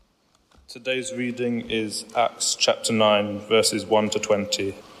Today's reading is Acts chapter 9, verses 1 to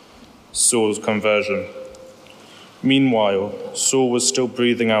 20, Saul's conversion. Meanwhile, Saul was still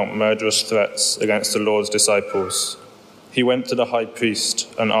breathing out murderous threats against the Lord's disciples. He went to the high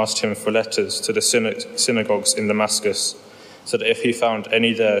priest and asked him for letters to the synagogues in Damascus, so that if he found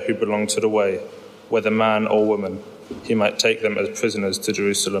any there who belonged to the way, whether man or woman, he might take them as prisoners to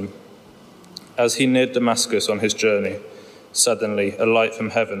Jerusalem. As he neared Damascus on his journey, suddenly a light from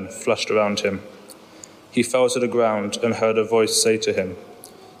heaven flashed around him. He fell to the ground and heard a voice say to him,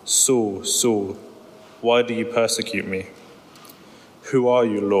 "Saul, Saul, why do you persecute me?" "Who are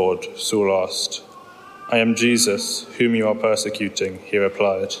you, Lord?" Saul asked. "I am Jesus, whom you are persecuting," he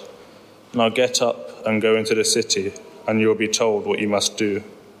replied. "Now get up and go into the city, and you will be told what you must do."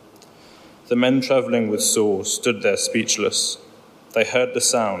 The men traveling with Saul stood there speechless. They heard the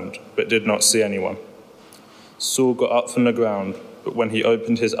sound, but did not see anyone. Saul got up from the ground, but when he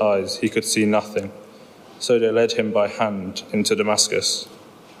opened his eyes, he could see nothing. So they led him by hand into Damascus.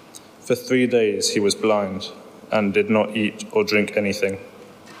 For 3 days he was blind and did not eat or drink anything.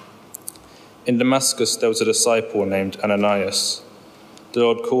 In Damascus there was a disciple named Ananias. The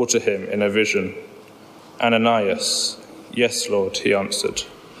Lord called to him in a vision. "Ananias." "Yes, Lord," he answered.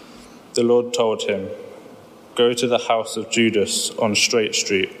 The Lord told him, "Go to the house of Judas on Straight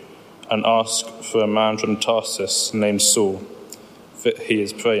Street and ask for a man from Tarsus named Saul, for he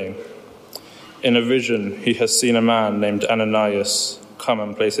is praying. In a vision he has seen a man named Ananias come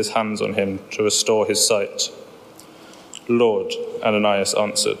and place his hands on him to restore his sight." "Lord," Ananias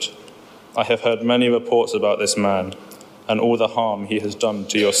answered, "I have heard many reports about this man and all the harm he has done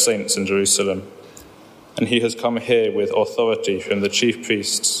to your saints in Jerusalem. And he has come here with authority from the chief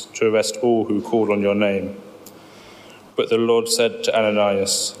priests to arrest all who call on your name." But the Lord said to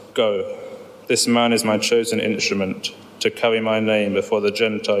Ananias, "Go, this man is my chosen instrument to carry my name before the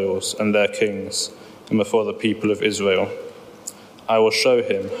Gentiles and their kings and before the people of Israel. I will show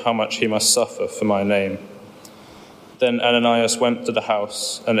him how much he must suffer for my name." Then Ananias went to the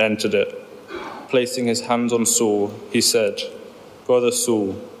house and entered it. Placing his hands on Saul, he said, "Brother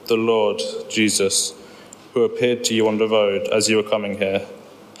Saul, the Lord Jesus, who appeared to you on the road as you were coming here,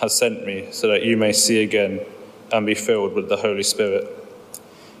 has sent me so that you may see again and be filled with the Holy Spirit."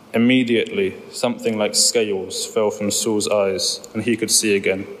 Immediately, something like scales fell from Saul's eyes, and he could see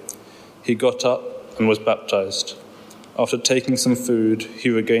again. He got up and was baptized. After taking some food, he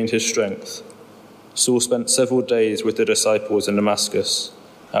regained his strength. Saul spent several days with the disciples in Damascus.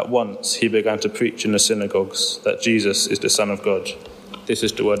 At once, he began to preach in the synagogues that Jesus is the Son of God. This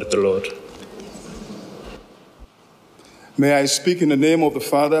is the word of the Lord. May I speak in the name of the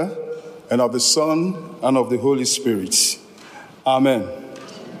Father, and of the Son, and of the Holy Spirit. Amen.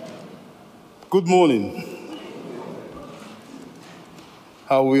 Good morning.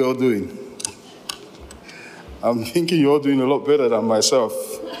 How are we all doing? I'm thinking you're all doing a lot better than myself.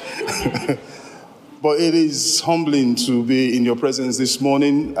 But it is humbling to be in your presence this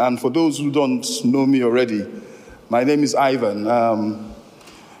morning. And for those who don't know me already, my name is Ivan.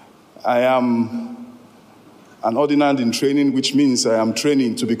 I am an ordinand in training, which means I am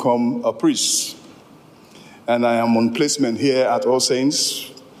training to become a priest. And I am on placement here at All Saints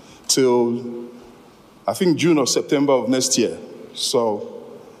till, I think, June or September of next year. So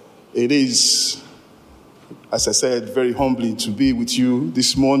it is, as I said, very humbling to be with you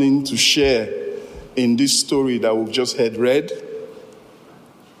this morning to share in this story that we've just heard read.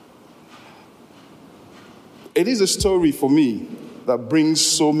 It is a story for me that brings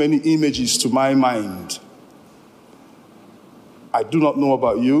so many images to my mind. I do not know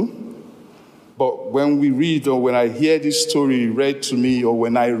about you, but when we read or when I hear this story read to me or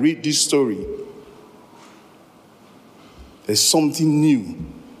when I read this story, there's something new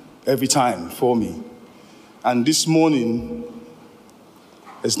every time for me. And this morning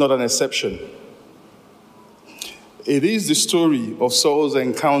is not an exception. It is the story of Saul's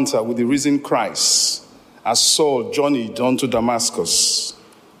encounter with the risen Christ as Saul journeyed on to Damascus.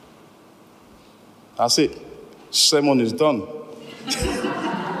 That's it. Sermon is done.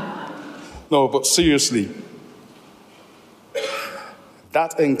 No, but seriously,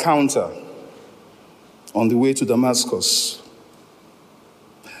 that encounter on the way to Damascus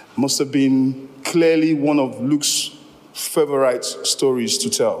must have been clearly one of Luke's favorite stories to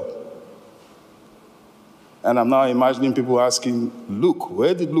tell. And I'm now imagining people asking, Luke,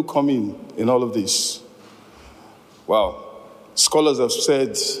 where did Luke come in all of this? Well, scholars have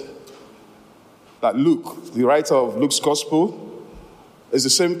said that Luke, the writer of Luke's gospel, is the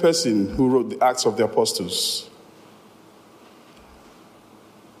same person who wrote the Acts of the Apostles.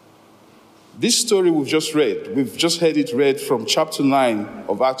 This story we've just heard it read from chapter 9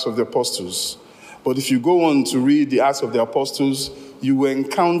 of Acts of the Apostles. But if you go on to read the Acts of the Apostles, you will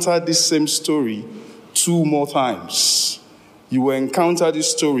encounter this same story 2 more times. You will encounter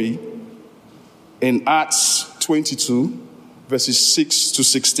this story in Acts 22, verses 6 to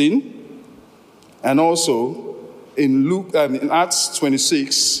 16, and also in Acts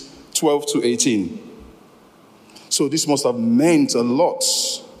 26, 12 to 18. So this must have meant a lot.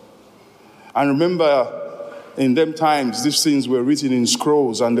 And remember, in them times, these things were written in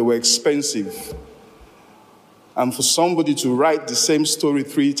scrolls and they were expensive. And for somebody to write the same story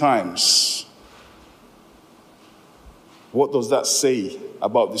 3 times, what does that say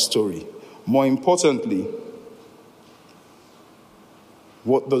about the story? More importantly,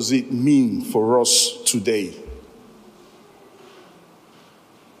 what does it mean for us today?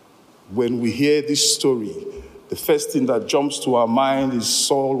 When we hear this story, the first thing that jumps to our mind is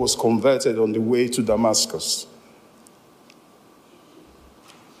Saul was converted on the way to Damascus.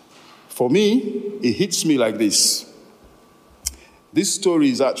 For me, it hits me like this. This story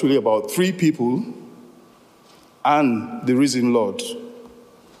is actually about 3 people and the risen Lord.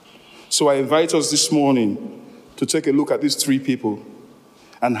 So I invite us this morning to take a look at these 3 people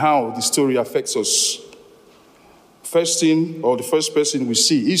and how the story affects us. The first person we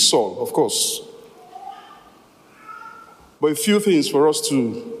see is Saul, of course. But a few things for us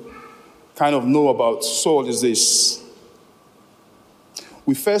to kind of know about Saul is this.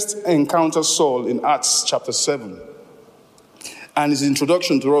 We first encounter Saul in Acts chapter 7. And his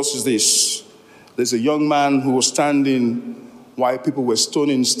introduction to us is this. There's a young man who was standing while people were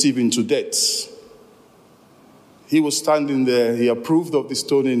stoning Stephen to death. He was standing there, he approved of the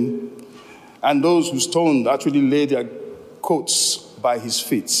stoning, and those who stoned actually laid their coats by his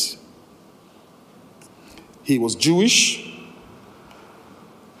feet. He was Jewish,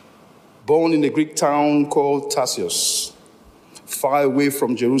 born in a Greek town called Tarsus, far away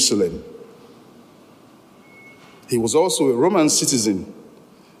from Jerusalem. He was also a Roman citizen.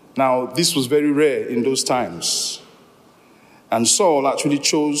 Now, this was very rare in those times. And Saul actually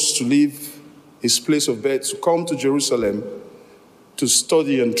chose to leave his place of birth to come to Jerusalem to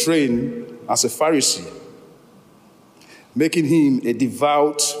study and train as a Pharisee, making him a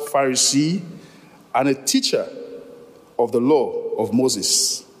devout Pharisee and a teacher of the law of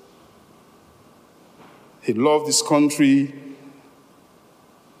Moses. He loved his country,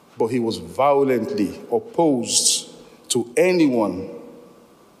 but he was violently opposed to anyone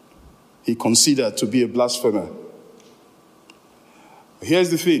he considered to be a blasphemer.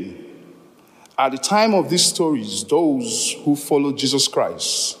 Here's the thing. At the time of these stories, those who followed Jesus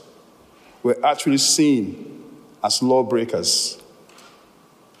Christ were actually seen as lawbreakers.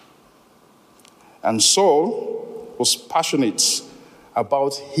 And Saul was passionate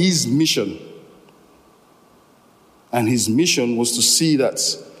about his mission. And his mission was to see that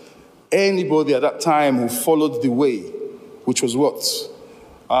anybody at that time who followed the way, which was what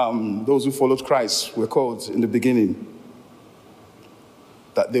those who followed Christ were called in the beginning,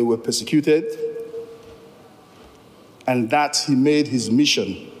 that they were persecuted, and that he made his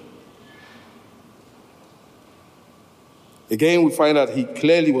mission. Again, we find that he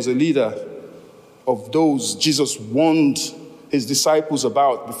clearly was a leader of those Jesus warned his disciples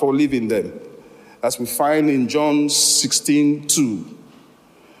about before leaving them, as we find in John 16:2,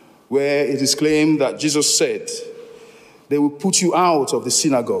 where it is claimed that Jesus said, "They will put you out of the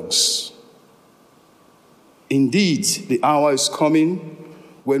synagogues. Indeed, the hour is coming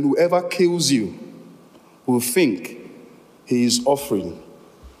when whoever kills you will think he is offering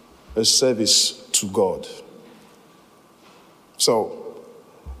a service to God." So,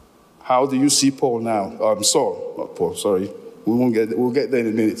 how do you see Paul now? Saul, not Paul, sorry. We'll get there in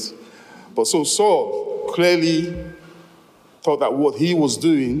a minute. But so Saul clearly thought that what he was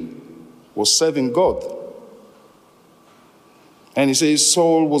doing was serving God. And he says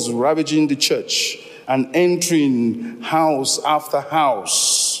Saul was ravaging the church and entering house after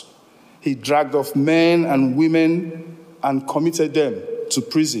house. He dragged off men and women and committed them to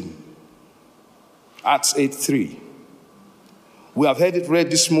prison. Acts 8:3. We have heard it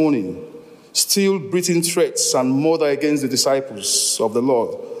read this morning. Still breathing threats and murder against the disciples of the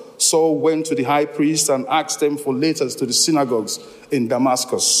Lord, Saul went to the high priest and asked them for letters to the synagogues in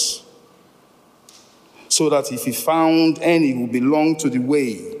Damascus, so that if he found any who belonged to the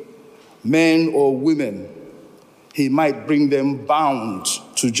way, men or women, he might bring them bound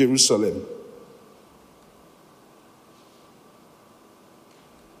to Jerusalem.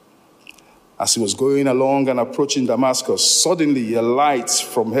 As he was going along and approaching Damascus, suddenly a light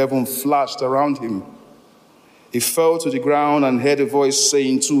from heaven flashed around him. He fell to the ground and heard a voice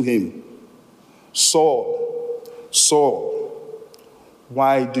saying to him, Saul, Saul,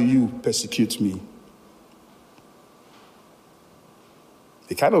 why do you persecute me?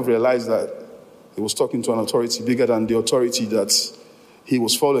 He kind of realized that he was talking to an authority bigger than the authority that he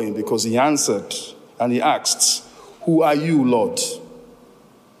was following, because he answered and he asked, "Who are you, Lord?"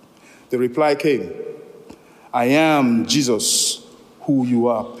 The reply came, "I am Jesus, who you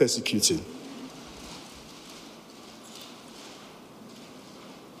are persecuting."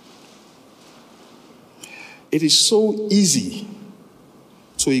 It is so easy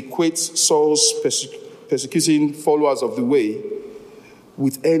to equate Saul's persecuting followers of the way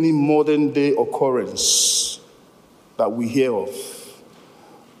with any modern day occurrence that we hear of,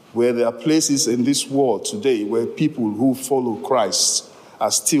 where there are places in this world today where people who follow Christ are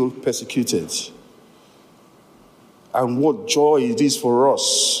still persecuted. And what joy it is for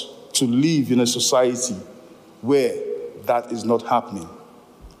us to live in a society where that is not happening,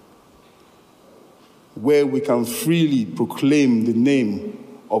 where we can freely proclaim the name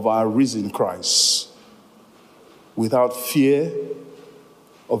of our risen Christ without fear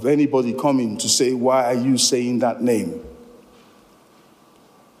of anybody coming to say, "Why are you saying that name?"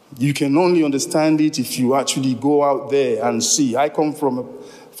 You can only understand it if you actually go out there and see. I come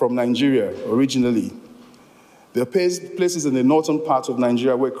from Nigeria originally. There are places in the northern part of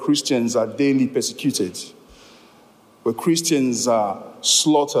Nigeria where Christians are daily persecuted, where Christians are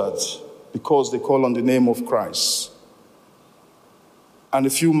slaughtered because they call on the name of Christ. And a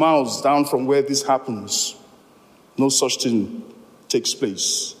few miles down from where this happens, no such thing takes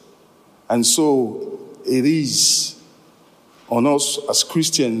place. And so it is on us as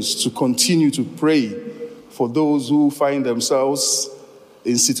Christians to continue to pray for those who find themselves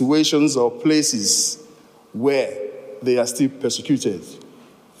in situations or places where they are still persecuted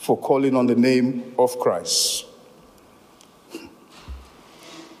for calling on the name of Christ.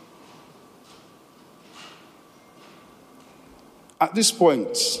 At this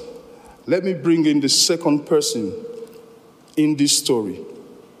point, let me bring in the second person in this story.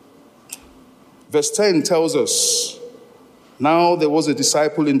 Verse 10 tells us, "Now there was a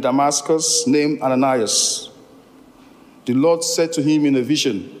disciple in Damascus named Ananias. The Lord said to him in a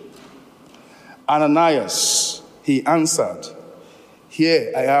vision, 'Ananias,' he answered,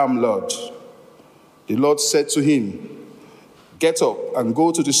 'Here I am, Lord.' The Lord said to him, 'Get up and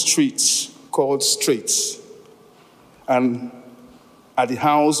go to the street called Straight, and at the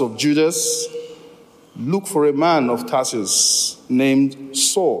house of Judas, look for a man of Tarsus named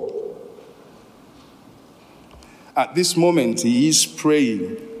Saul. At this moment, he is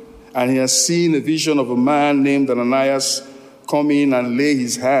praying, and he has seen a vision of a man named Ananias come in and lay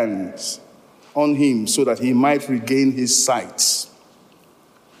his hands on him so that he might regain his sight.'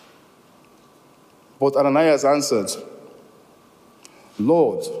 But Ananias answered,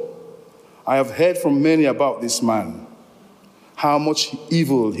 'Lord, I have heard from many about this man, how much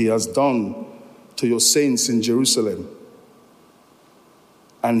evil he has done to your saints in Jerusalem.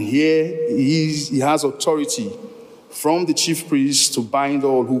 And here he has authority from the chief priests to bind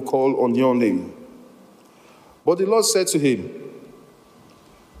all who call on your name.' But the Lord said to him,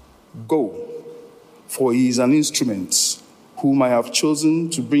 'Go, for he is an instrument whom I have chosen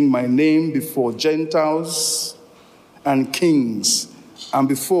to bring my name before Gentiles and kings and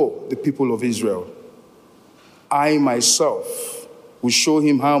before the people of Israel. I myself will show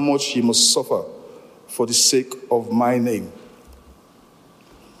him how much he must suffer for the sake of my name.'"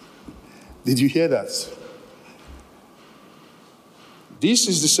 Did you hear that? This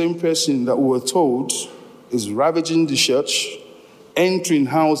is the same person that we were told is ravaging the church, entering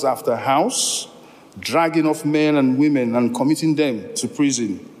house after house, dragging off men and women and committing them to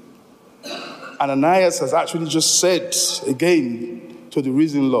prison. Ananias has actually just said again to the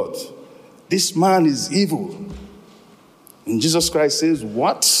risen Lord, "This man is evil." And Jesus Christ says,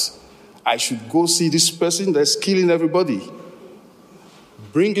 "What? I should go see this person that's killing everybody?"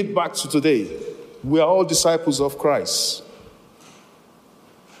 Bring it back to today. We are all disciples of Christ.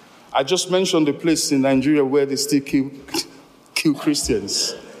 I just mentioned the place in Nigeria where they still kill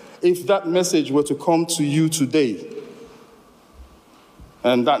Christians. If that message were to come to you today,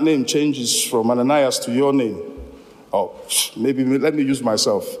 and that name changes from Ananias to your name, or maybe let me use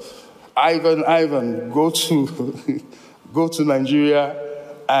myself. Ivan, go to Nigeria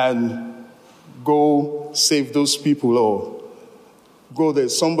and go save those people, or go,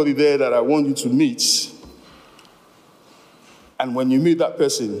 there's somebody there that I want you to meet. And when you meet that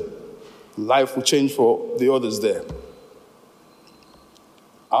person, life will change for the others there.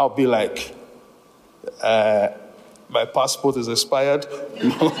 I'll be like, my passport is expired.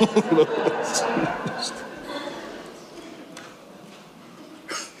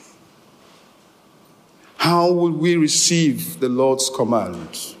 how will we receive the Lord's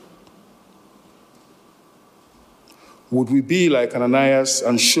command? Would we be like Ananias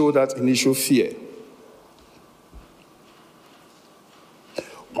and show that initial fear?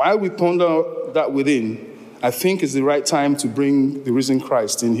 While we ponder that within, I think it's the right time to bring the risen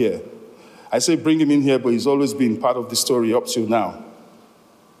Christ in here. I say bring him in here, but he's always been part of the story up till now.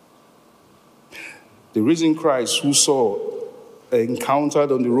 The risen Christ who Saul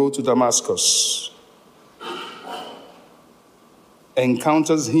encountered on the road to Damascus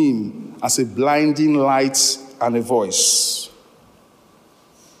encounters him as a blinding light and a voice.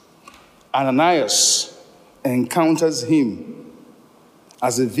 Ananias encounters him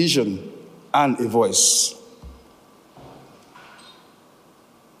as a vision and a voice.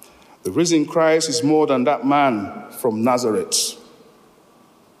 The risen Christ is more than that man from Nazareth.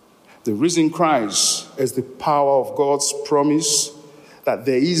 The risen Christ is the power of God's promise that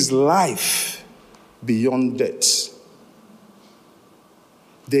there is life beyond death.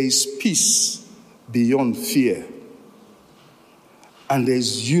 There is peace beyond fear. And there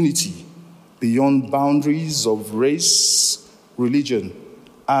is unity beyond boundaries of race, religion,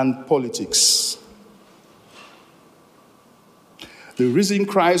 and politics. The risen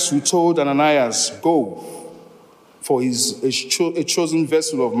Christ who told Ananias, go, for he's a chosen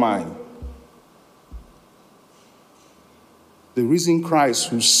vessel of mine. The risen Christ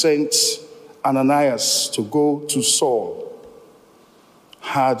who sent Ananias to go to Saul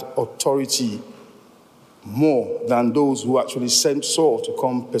had authority more than those who actually sent Saul to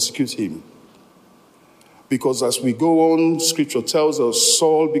come persecute him. Because as we go on, Scripture tells us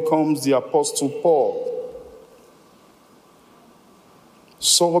Saul becomes the Apostle Paul.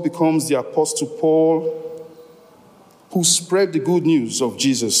 Saul becomes the Apostle Paul who spread the good news of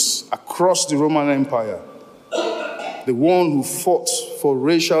Jesus across the Roman Empire, the one who fought for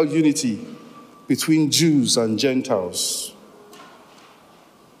racial unity between Jews and Gentiles.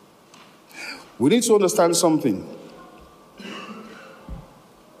 We need to understand something.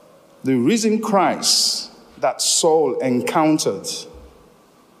 The risen Christ that Saul encountered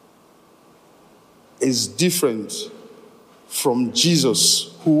is different from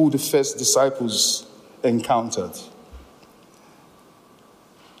Jesus, who the first disciples encountered,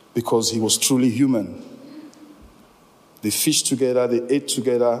 because he was truly human. They fished together, they ate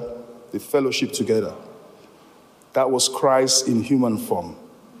together, they fellowshiped together. That was Christ in human form.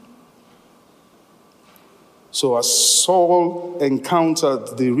 So as Saul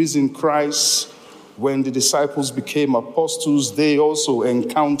encountered the risen Christ, when the disciples became apostles, they also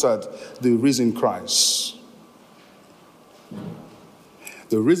encountered the risen Christ.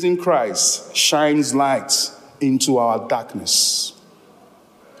 The risen Christ shines light into our darkness.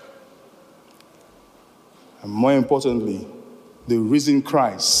 And more importantly, the risen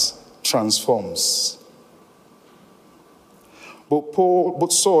Christ transforms.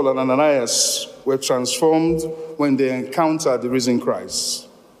 Both Saul and Ananias were transformed when they encountered the risen Christ.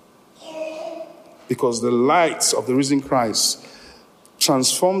 Because the light of the risen Christ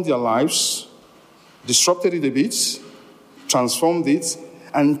transformed their lives, disrupted it a bit, transformed it,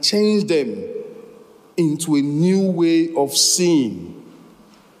 and changed them into a new way of seeing.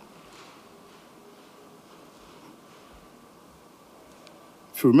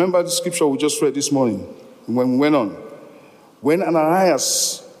 If you remember the scripture we just read this morning, when we went on, when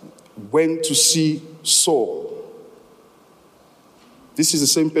Ananias went to see Saul, this is the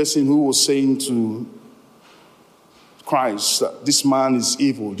same person who was saying to Christ that this man is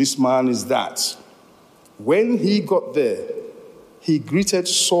evil, this man is that. When he got there, he greeted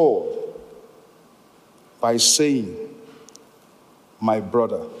Saul by saying, my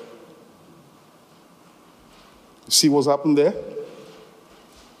brother. See what's happened there?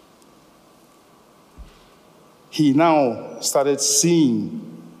 He now started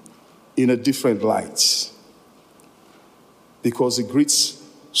seeing in a different light, because he greets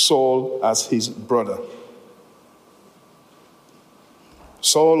Saul as his brother.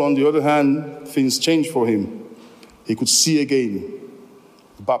 Saul, on the other hand, things changed for him. He could see again,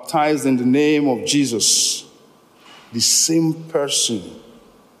 baptized in the name of Jesus, the same person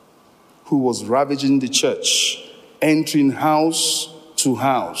who was ravaging the church, entering house to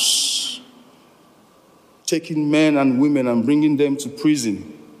house, taking men and women and bringing them to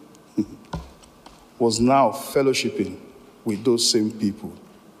prison, was now fellowshipping with those same people.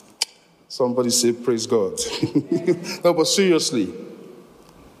 Somebody say, praise God. No, but seriously,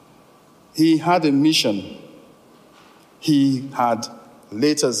 he had a mission. He had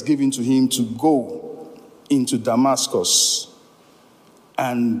letters given to him to go into Damascus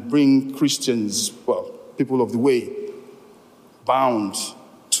and bring Christians, well, people of the way, bound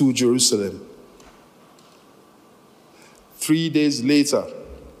to Jerusalem. 3 days later,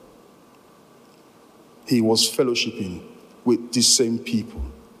 he was fellowshipping with these same people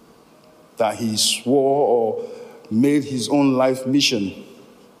that he swore or made his own life mission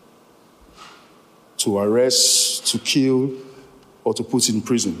to arrest, to kill, or to put in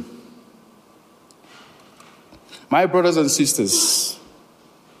prison. My brothers and sisters,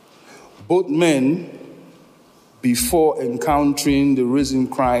 both men, before encountering the risen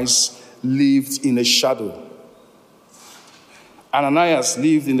Christ, lived in a shadow. Ananias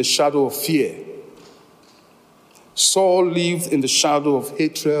lived in the shadow of fear. Saul lived in the shadow of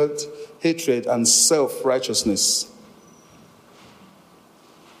hatred and self-righteousness.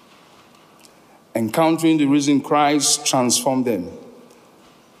 Encountering the risen Christ transformed them.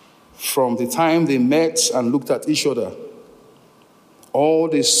 From the time they met and looked at each other, all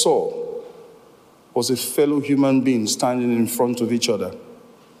they saw was a fellow human being standing in front of each other,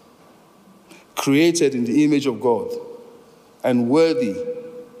 created in the image of God and worthy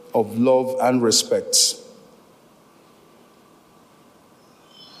of love and respect.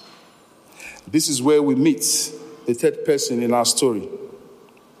 This is where we meet the third person in our story.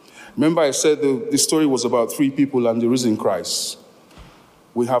 Remember I said the story was about 3 people and the risen Christ.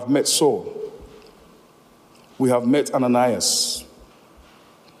 We have met Saul. We have met Ananias.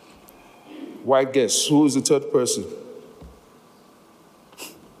 Why guess? Who is the third person?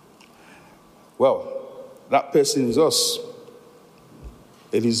 Well, that person is us.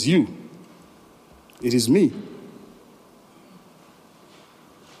 It is you. It is me.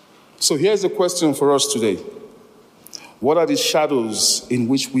 So here's a question for us today. What are the shadows in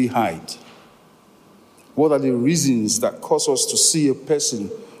which we hide? What are the reasons that cause us to see a person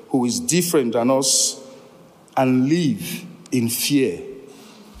who is different than us and live in fear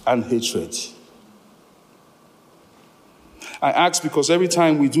and hatred? I ask because every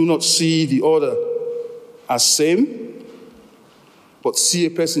time we do not see the other as same, but see a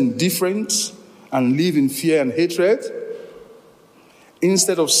person different and live in fear and hatred,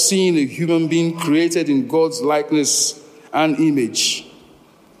 instead of seeing a human being created in God's likeness and image,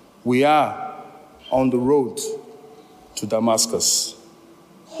 we are on the road to Damascus.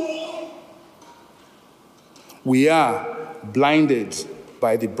 We are blinded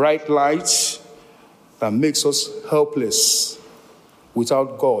by the bright light that makes us helpless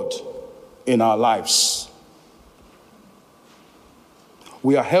without God in our lives.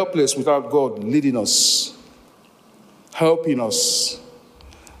 We are helpless without God leading us, helping us,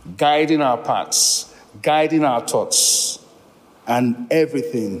 guiding our paths, guiding our thoughts, and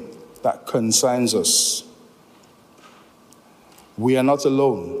everything that concerns us. We are not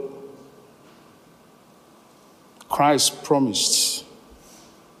alone. Christ promised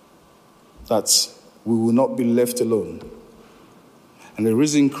that we will not be left alone. And the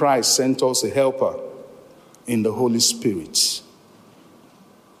risen Christ sent us a helper in the Holy Spirit.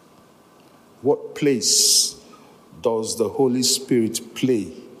 What place does the Holy Spirit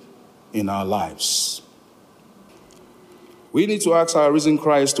play in our lives? We need to ask our risen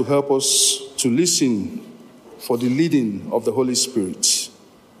Christ to help us to listen for the leading of the Holy Spirit.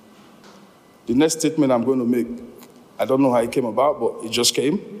 The next statement I'm going to make, I don't know how it came about, but it just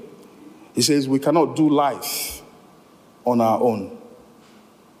came. He says, we cannot do life on our own.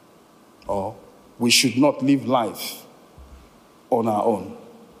 Or we should not live life on our own.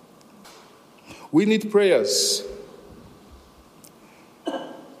 We need prayers.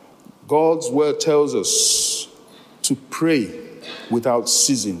 God's word tells us to pray without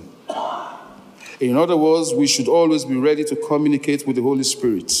ceasing. In other words, we should always be ready to communicate with the Holy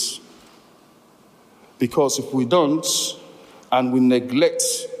Spirit. Because if we don't, and we neglect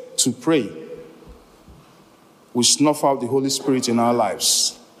to pray, we snuff out the Holy Spirit in our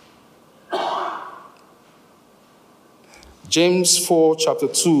lives. James 4 chapter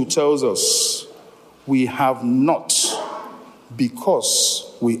 2 tells us, we have not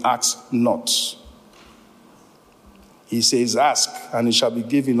because we ask not. He says, ask, and it shall be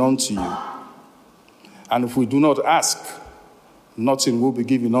given unto you. And if we do not ask, nothing will be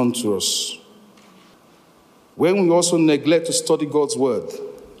given unto us. When we also neglect to study God's word,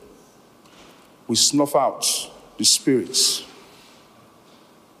 we snuff out the Spirit.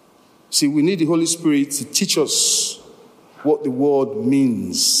 See, we need the Holy Spirit to teach us what the word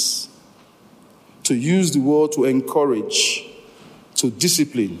means, to use the word to encourage, to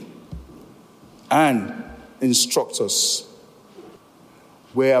discipline, and instruct us.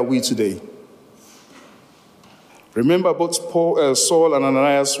 Where are we today? Remember, both Saul and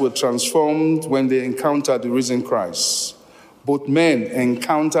Ananias were transformed when they encountered the risen Christ. Both men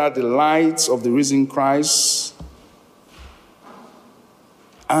encountered the light of the risen Christ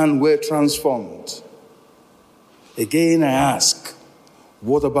and were transformed. Again, I ask,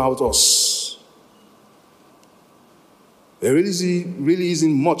 what about us? There really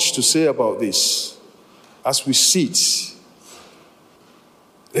isn't much to say about this. As we sit,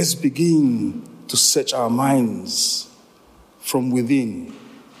 let's begin to search our minds from within.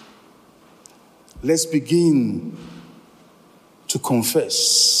 Let's begin to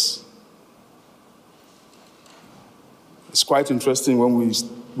confess. It's quite interesting when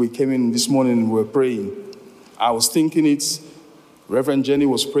we came in this morning and we were praying. I was thinking it, Reverend Jenny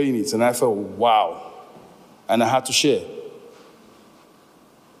was praying it, and I thought, wow. And I had to share.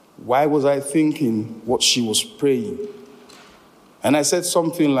 Why was I thinking what she was praying? And I said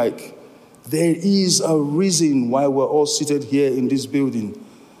something like, there is a reason why we're all seated here in this building.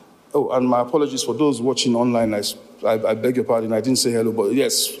 Oh, and my apologies for those watching online. I beg your pardon, I didn't say hello, but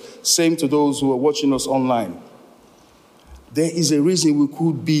yes, same to those who are watching us online. There is a reason we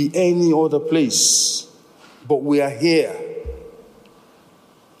could be any other place, but we are here.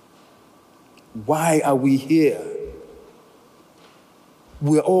 Why are we here?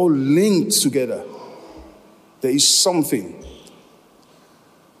 We're all linked together. There is something.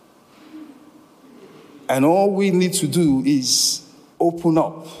 And all we need to do is open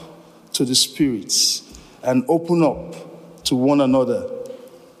up to the Spirit and open up to one another.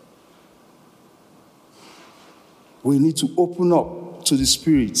 We need to open up to the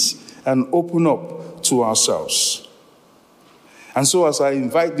Spirit and open up to ourselves. And so as I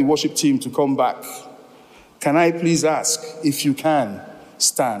invite the worship team to come back, can I please ask if you can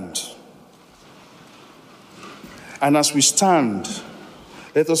stand? And as we stand,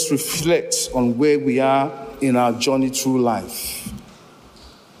 let us reflect on where we are in our journey through life.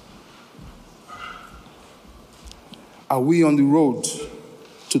 Are we on the road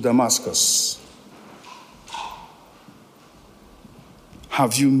to Damascus?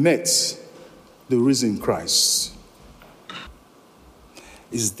 Have you met the risen Christ?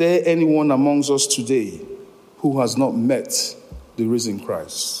 Is there anyone amongst us today who has not met the risen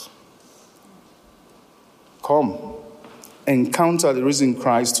Christ? Come, encounter the risen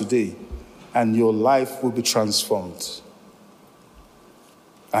Christ today, and your life will be transformed.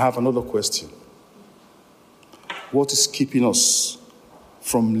 I have another question. What is keeping us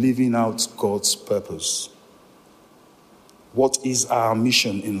from living out God's purpose? What is our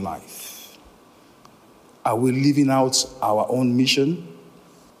mission in life? Are we living out our own mission,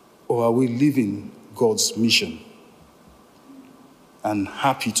 or are we living God's mission? And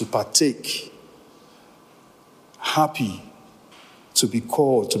happy to partake, happy to be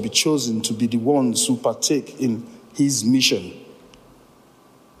called, to be chosen, to be the ones who partake in his mission.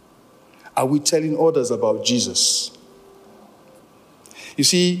 Are we telling others about Jesus? You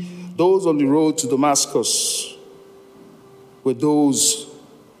see, those on the road to Damascus were those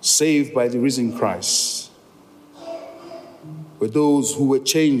saved by the risen Christ, were those who were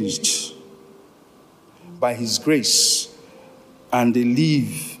changed by his grace, and they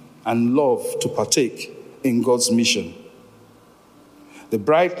live and love to partake in God's mission. The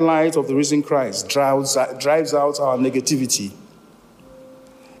bright light of the risen Christ drives out our negativity.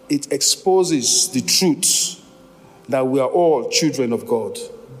 It exposes the truth that we are all children of God.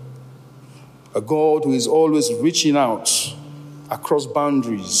 A God who is always reaching out across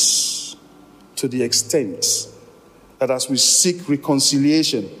boundaries to the extent that as we seek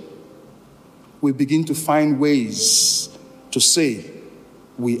reconciliation, we begin to find ways to say,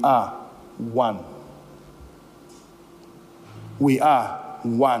 we are one. We are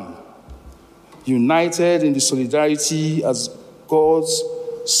one. United in the solidarity as God's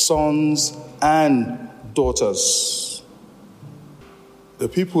sons and daughters. The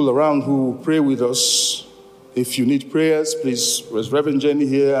people around who pray with us, if you need prayers, please, there's Reverend Jenny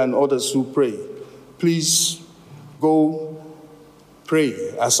here and others who pray. Please go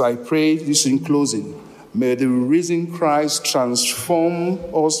pray. As I pray this in closing, may the risen Christ transform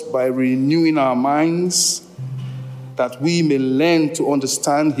us by renewing our minds, that we may learn to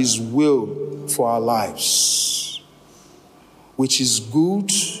understand his will for our lives, which is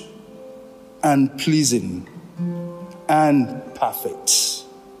good and pleasing and perfect.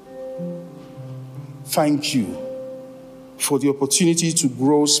 Thank you for the opportunity to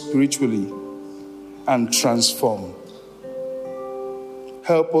grow spiritually and transform.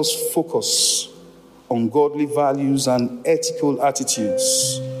 Help us focus on godly values and ethical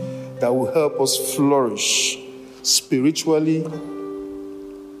attitudes that will help us flourish spiritually,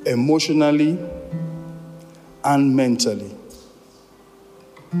 emotionally, and mentally.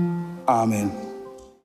 Amen.